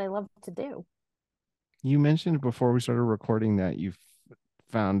I love to do. You mentioned before we started recording that you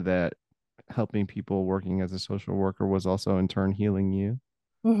found that helping people working as a social worker was also in turn healing you.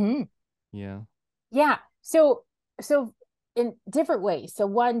 Mm-hmm. Yeah. Yeah. So in different ways. So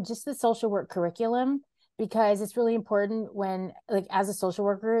one, just the social work curriculum, because it's really important when, like, as a social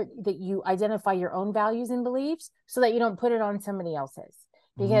worker, that you identify your own values and beliefs so that you don't put it on somebody else's.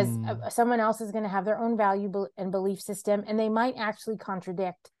 Because Mm, someone else is going to have their own and belief system, and they might actually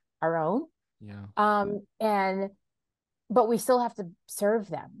contradict our own. yeah. And but we still have to serve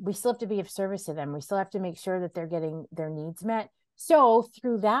them. We still have to be of service to them. We still have to make sure that they're getting their needs met. So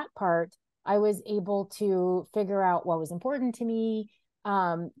through that part, I was able to figure out what was important to me.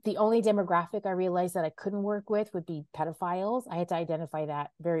 The only demographic I realized that I couldn't work with would be pedophiles. I had to identify that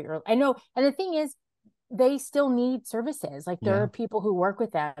very early. I know, and the thing is, they still need services. Like, there are Yeah. people who work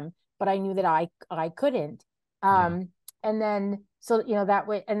with them, but I knew that I couldn't. Yeah. And then so that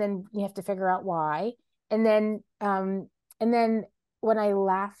way, and then you have to figure out why. And then and then when I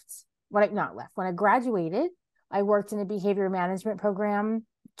left, when I not left, when I graduated, I worked in a behavior management program,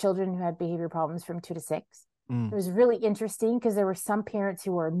 children who had behavior problems from 2 to 6. It Mm. was really interesting because there were some parents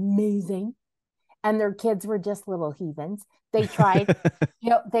who were amazing and their kids were just little heathens. They tried,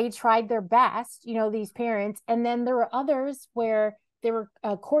 they tried their best, these parents. And then there were others where they were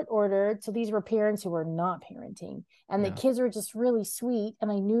court ordered. So these were parents who were not parenting, and the Yeah. kids were just really sweet.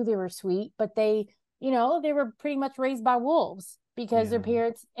 And I knew they were sweet, but they were pretty much raised by wolves because their Yeah.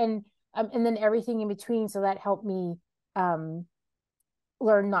 parents, and then everything in between. So that helped me um,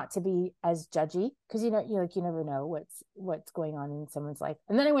 learn not to be as judgy, because you never know what's going on in someone's life.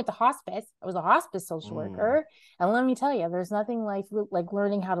 And then I went to hospice. I was a hospice social Mm. worker, and let me tell you, there's nothing like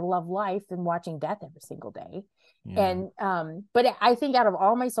learning how to love life and watching death every single day. Yeah. And but I think out of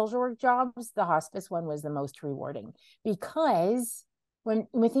all my social work jobs, the hospice one was the most rewarding, because when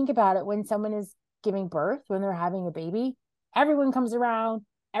we think about it, when someone is giving birth, when they're having a baby, everyone comes around,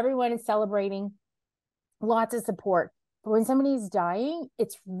 everyone is celebrating, lots of support. But when somebody's dying,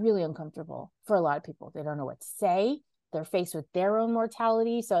 it's really uncomfortable for a lot of people. They don't know what to say. They're faced with their own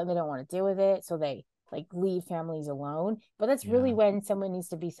mortality, so they don't want to deal with it. So they like leave families alone. But that's really Yeah. when someone needs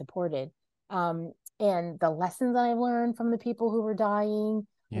to be supported. And the lessons I've learned from the people who were dying,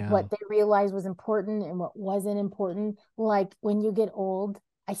 like Yeah. what they realized was important and what wasn't important. Like, when you get old,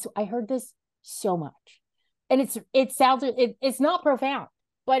 I heard this so much, and it's not profound,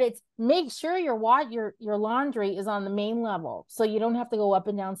 but it's make sure your laundry is on the main level so you don't have to go up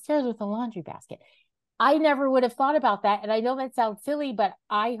and downstairs with a laundry basket. I never would have thought about that, and I know that sounds silly, but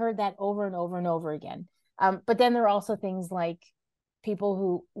I heard that over and over and over again. But then there are also things like people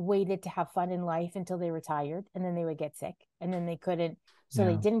who waited to have fun in life until they retired, and then they would get sick, and then they couldn't, so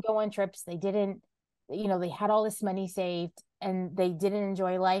they Yeah. didn't go on trips, they didn't, they had all this money saved and they didn't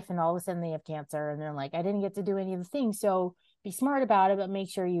enjoy life, and all of a sudden they have cancer, and they're like, I didn't get to do any of the things. So be smart about it, but make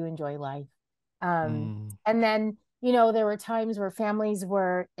sure you enjoy life. Mm. And then, there were times where families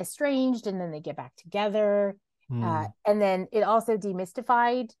were estranged and then they get back together. Mm. And then it also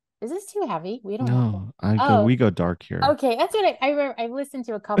demystified. Is this too heavy? We don't have to. No, Oh, we go dark here. okay. That's what I've listened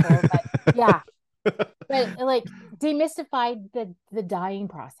to a couple, but yeah, but like demystified the dying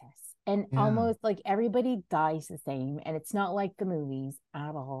process. And Yeah. almost like everybody dies the same, and it's not like the movies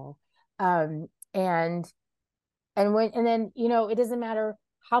at all. Um, and and then it doesn't matter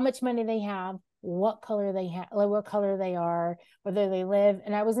how much money they have, what color they have, like what color they are, whether they live.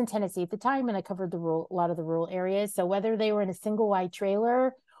 And I was in Tennessee at the time, and I covered a lot of the rural areas. So whether they were in a single wide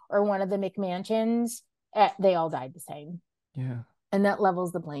trailer or one of the McMansions, they all died the same, Yeah. and that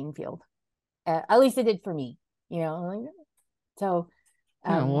levels the playing field. At least it did for me, like, so.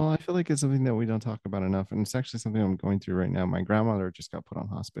 Yeah, um well, I feel like it's something that we don't talk about enough. And it's actually something I'm going through right now. My grandmother just got put on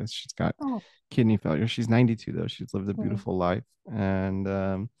hospice. She's got oh, kidney failure. She's 92, though. She's lived a mm, beautiful life. And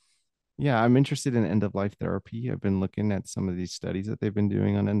yeah, I'm interested in end of life therapy. I've been looking at some of these studies that they've been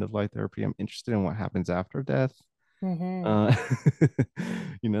doing on end of life therapy. I'm interested in what happens after death. Mm-hmm. Uh,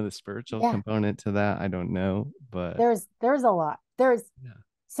 the spiritual Yeah. component to that, I don't know, but There's a lot. yeah.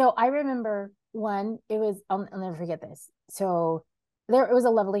 So I remember one, it was, I'll never forget this. So it was a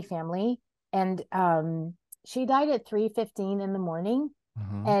lovely family, and she died at 3:15 in the morning,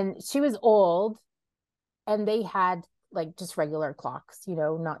 Uh-huh. and she was old, and they had like just regular clocks,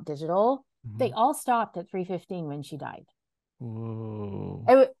 not digital. They Mhm. all stopped at 3:15 when she died. Whoa.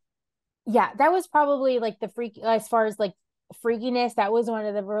 It, yeah, that was probably like the freak as far as like freakiness. That was one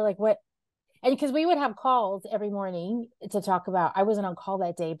of the, we're like, what? And because we would have calls every morning to talk about, I wasn't on call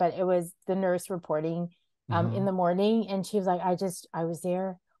that day, but it was the nurse reporting in Uh-huh. the morning. And she was like, I was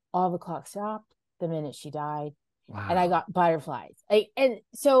there. All the clocks stopped the minute she died. And I Wow. got butterflies. And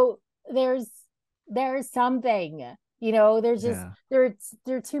so there's, there's something, there's just, Yeah. there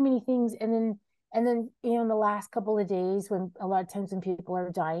are too many things. And then, in the last couple of days, when a lot of times when people are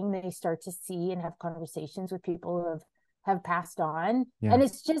dying, they start to see and have conversations with people who have passed on. Yeah. And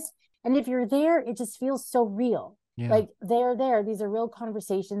it's just, and if you're there, it just feels so real. Yeah. Like they're there. These are real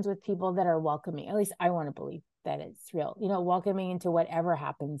conversations with people that are welcoming. At least I want to believe that it's real, welcoming into whatever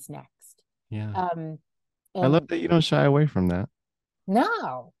happens next. Yeah. Um, I love and that you don't shy away from that.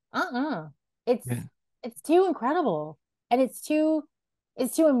 no, it's Yeah. it's too incredible, and it's too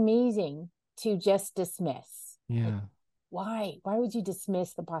amazing to just dismiss. Like, Yeah. why would you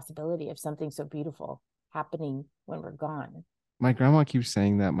dismiss the possibility of something so beautiful happening when we're gone? My grandma keeps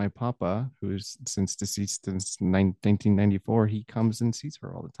saying that my papa, who's since deceased since 1994, he comes and sees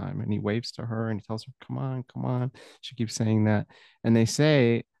her all the time and he waves to her and he tells her, come on, come on. She keeps saying that. And they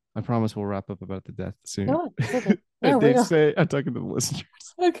say, I promise we'll wrap up about the death soon. No, it's okay. No, we They don't. say, I'm talking to the listeners.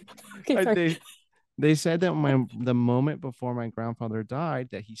 Okay, okay, I, sorry. they said that the moment before my grandfather died,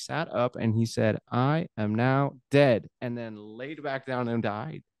 that he sat up and he said, I am now dead, and then laid back down and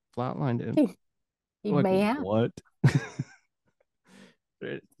died, flatlined him. He Like, may have. what?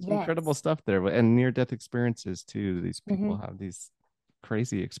 It's incredible Yes. stuff there, and near death experiences too. These people Hmm. have these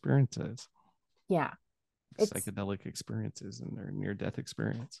crazy experiences, Yeah. It's psychedelic experiences, and their near death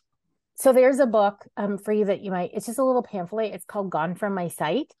experience. So there's a book for you that you might, it's just a little pamphlet. It's called Gone from My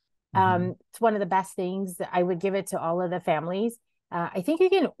Sight. Mm-hmm. It's one of the best things that I would give it to all of the families. I think you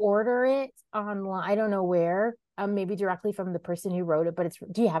can order it online. I don't know where, maybe directly from the person who wrote it, but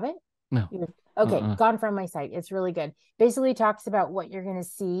do you have it? No. Okay, Uh-uh. Gone from My Sight. It's really good. Basically talks about what you're going to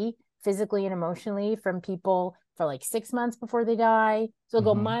see physically and emotionally from people for like 6 months before they die. So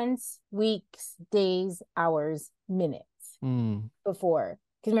it'll go Mm-hmm. months, weeks, days, hours, minutes Mm. before.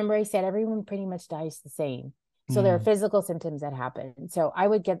 Because remember, I said everyone pretty much dies the same. So there are Yeah. physical symptoms that happen. So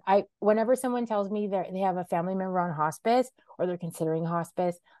whenever someone tells me they have a family member on hospice or they're considering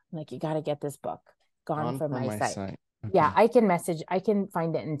hospice, I'm like, you got to get this book, Gone Gone from from My my Sight. sight. Yeah, Okay. I can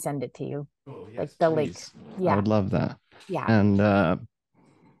find it and send it to you, Oh like yes, the link. please. I Yeah, would love that. yeah. And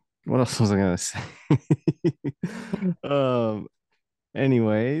what else was I gonna say? um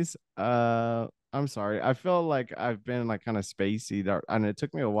Anyways, I'm sorry. I feel like I've been like kind of spacey there, and it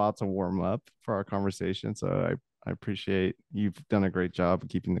took me a while to warm up for our conversation. So I appreciate you've done a great job of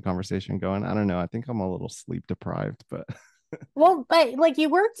keeping the conversation going. I don't know. I think I'm a little sleep deprived, but Well, but like you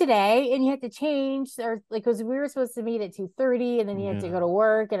worked today and you had to change, or like because we were supposed to meet at 2:30 and then you had to yeah, go to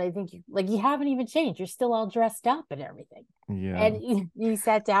work, and I think you haven't even changed. You're still all dressed up and everything. yeah. And you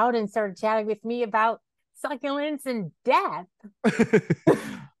sat down and started chatting with me about succulents and death.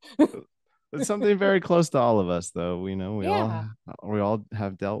 It's something very close to all of us, though. Yeah. we all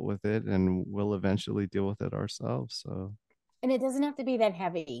have dealt with it, and we'll eventually deal with it ourselves. So, And it doesn't have to be that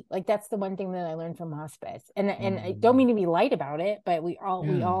heavy. Like that's the one thing that I learned from hospice. And I don't mm, mean to be light about it, but we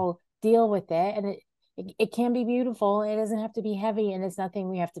yeah. all deal with it, and it can be beautiful. It doesn't have to be heavy, and it's nothing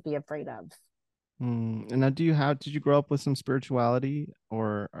we have to be afraid of. And now, did you grow up with some spirituality,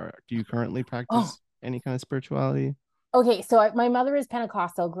 or do you currently Oh, practice any kind of spirituality? okay. So my mother is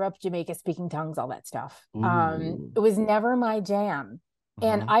Pentecostal, grew up Jamaica, speaking tongues, all that stuff. Ooh. It was never my jam.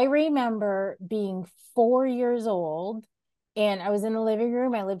 And Uh-huh. I remember being 4 years old, and I was in the living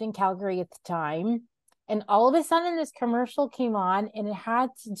room. I lived in Calgary at the time. And all of a sudden, this commercial came on, and it had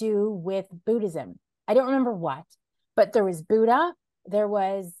to do with Buddhism. I don't remember what, but there was Buddha, there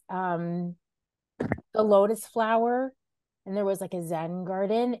was the lotus flower, and there was like a Zen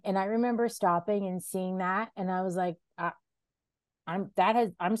garden. And I remember stopping and seeing that, and I was like,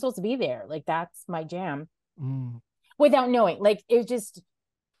 I'm supposed to be there. Like that's my jam, Mm, without knowing. Like it just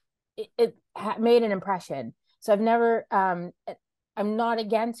it made an impression. So I'm not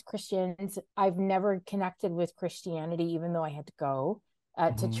against Christians. I've never connected with Christianity, even though I had to go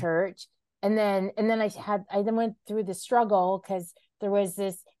to mhm. church. And then I then went through the struggle because there was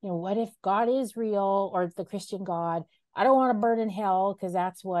this, what if God is real, or the Christian God? I don't want to burn in hell because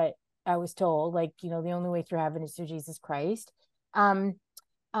that's what I was told. Like, the only way through heaven is through Jesus Christ. Um,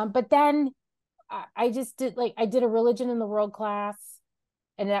 but then I just did, like, I did a religion in the world class,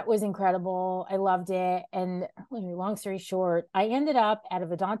 and that was incredible. I loved it. And long story short, I ended up at a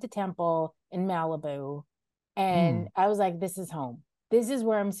Vedanta temple in Malibu, and Mm, I was like, this is home. This is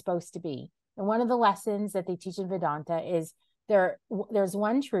where I'm supposed to be. And one of the lessons that they teach in Vedanta is there's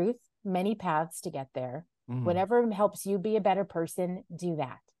one truth, many paths to get there. mm. Whatever helps you be a better person, do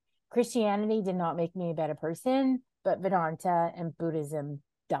that. Christianity did not make me a better person, but Vedanta and Buddhism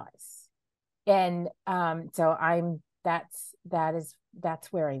does. And so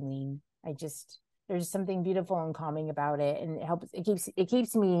that's where I lean. I just There's something beautiful and calming about it, and it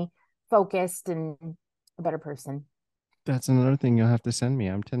keeps me focused and a better person. That's another thing you'll have to send me.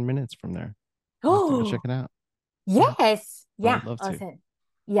 I'm 10 minutes from there. I'll have to go check Oh, it out. Yeah, yes. I Yeah. would love to. Listen.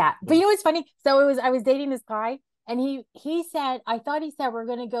 Yeah. But Cool. what's funny? So I was dating this guy, and he said, I thought he said we're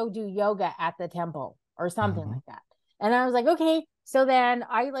gonna go do yoga at the temple or something Uh-huh. like that. And I was like, okay. So then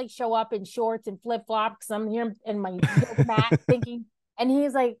I like show up in shorts and flip flops because I'm here in my yoga mat thinking, and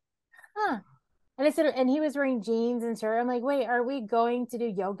he's like, huh. And I said, and he was wearing jeans and shirt. I'm like, wait, are we going to do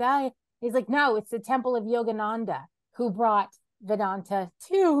yoga? He's like, no, it's the temple of Yogananda who brought Vedanta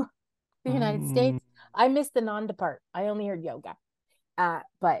to the United Mm. States. I missed the Nanda part. I only heard yoga.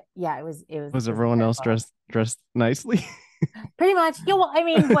 But yeah, it Was was everyone else incredible. dressed nicely? Pretty much. Yeah, well, I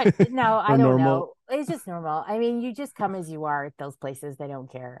mean, what? No, I Or don't normal? know. It's just normal. I mean, you just come as you are at those places. They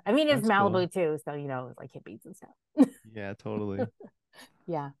don't care. I mean, it's That's cool. Malibu too, so it's like hippies and stuff. Yeah, totally.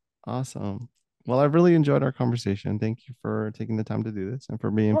 Yeah. Awesome. Well, I've really enjoyed our conversation. Thank you for taking the time to do this and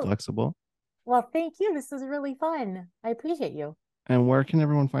for being Well, flexible. well, thank you. This was really fun. I appreciate you. And where can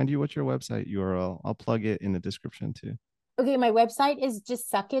everyone find you? What's your website URL? I'll plug it in the description too. Okay, my website is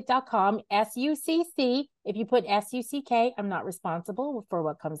justsuckit.com, SUCC. If you put SUCK, I'm not responsible for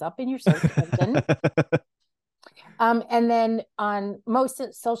what comes up in your search engine. And then on most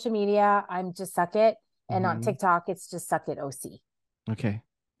social media, I'm just Suck It. And on Mhm. TikTok, it's just Suck It OC. Okay,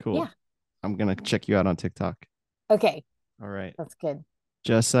 Yeah. cool. I'm gonna check you out on TikTok. Okay. All right. That's good.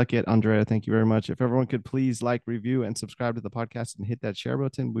 Just suck it, Andrea. Thank you very much. If everyone could please like, review, and subscribe to the podcast and hit that share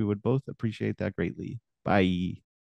button, we would both appreciate that greatly. Bye.